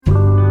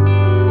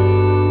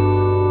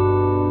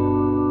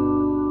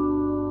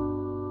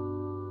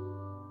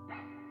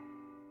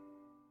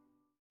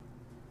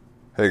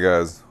Hey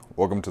guys,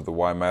 welcome to the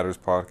Why Matters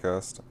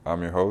podcast.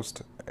 I'm your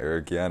host,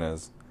 Eric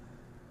Yanez.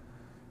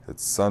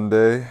 It's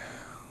Sunday.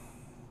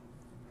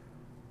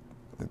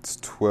 It's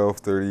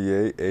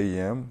 12:38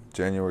 a.m.,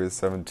 January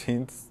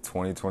 17th,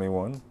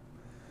 2021.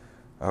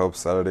 I hope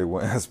Saturday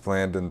went as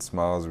planned and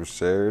smiles were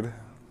shared.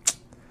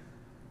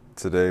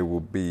 Today will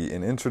be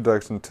an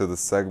introduction to the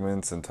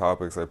segments and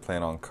topics I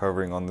plan on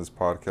covering on this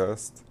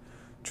podcast.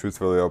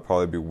 Truthfully, I'll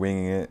probably be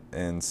winging it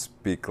and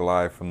speak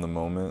live from the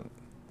moment.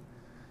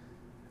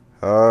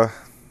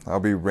 I'll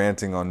be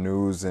ranting on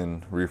news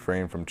and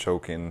refrain from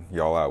choking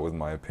y'all out with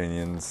my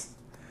opinions.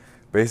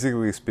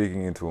 Basically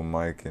speaking into a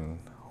mic and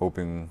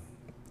hoping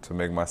to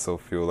make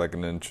myself feel like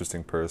an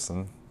interesting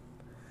person.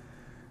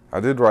 I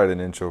did write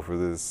an intro for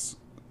this,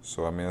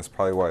 so that's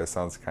probably why it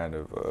sounds kind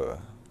of,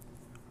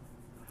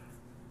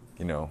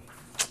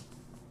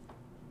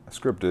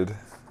 scripted.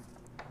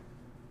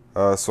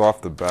 So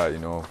off the bat,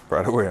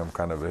 right away I'm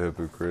kind of a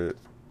hypocrite.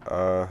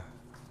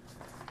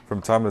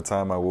 From time to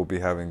time, I will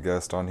be having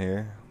guests on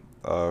here.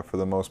 For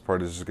the most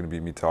part, it's just going to be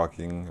me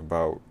talking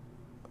about,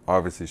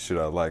 obviously, shit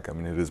I like.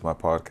 It is my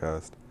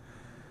podcast.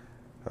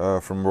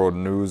 From world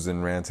news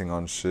and ranting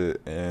on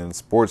shit and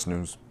sports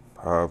news.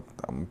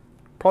 I'm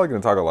probably going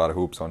to talk a lot of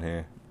hoops on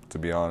here, to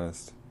be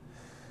honest.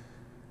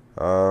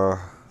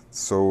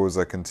 So as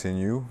I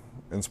continue,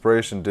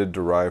 inspiration did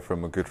derive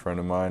from a good friend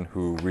of mine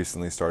who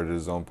recently started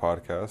his own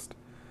podcast.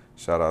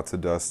 Shout out to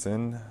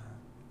Dustin.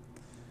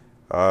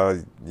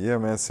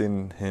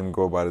 Seeing him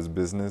go about his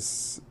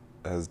business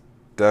has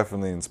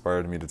definitely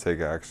inspired me to take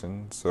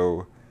action.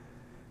 So,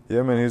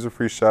 here's a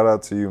free shout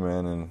out to you,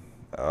 man, and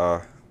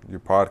your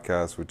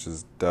podcast, which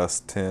is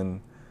Dust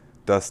 10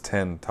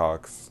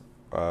 Talks,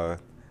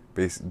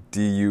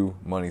 DU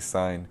money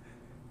sign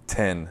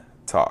 10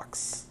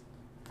 Talks.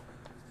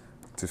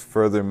 To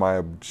further my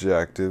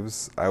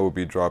objectives, I will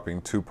be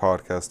dropping 2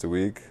 podcasts a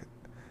week,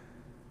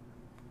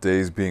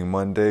 days being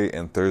Monday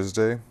and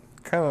Thursday.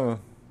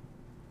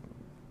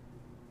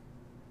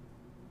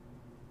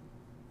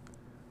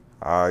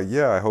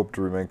 I hope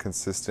to remain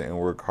consistent and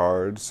work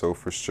hard. So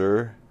for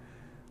sure,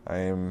 I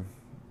aim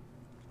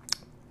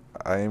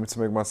to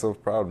make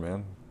myself proud,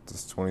 man.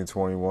 This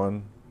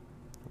 2021,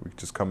 we're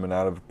just coming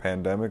out of a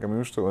pandemic.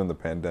 We're still in the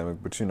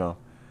pandemic, but the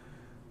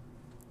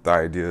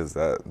idea is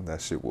that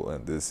shit will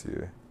end this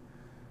year.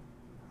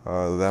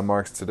 That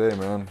marks today,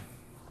 man.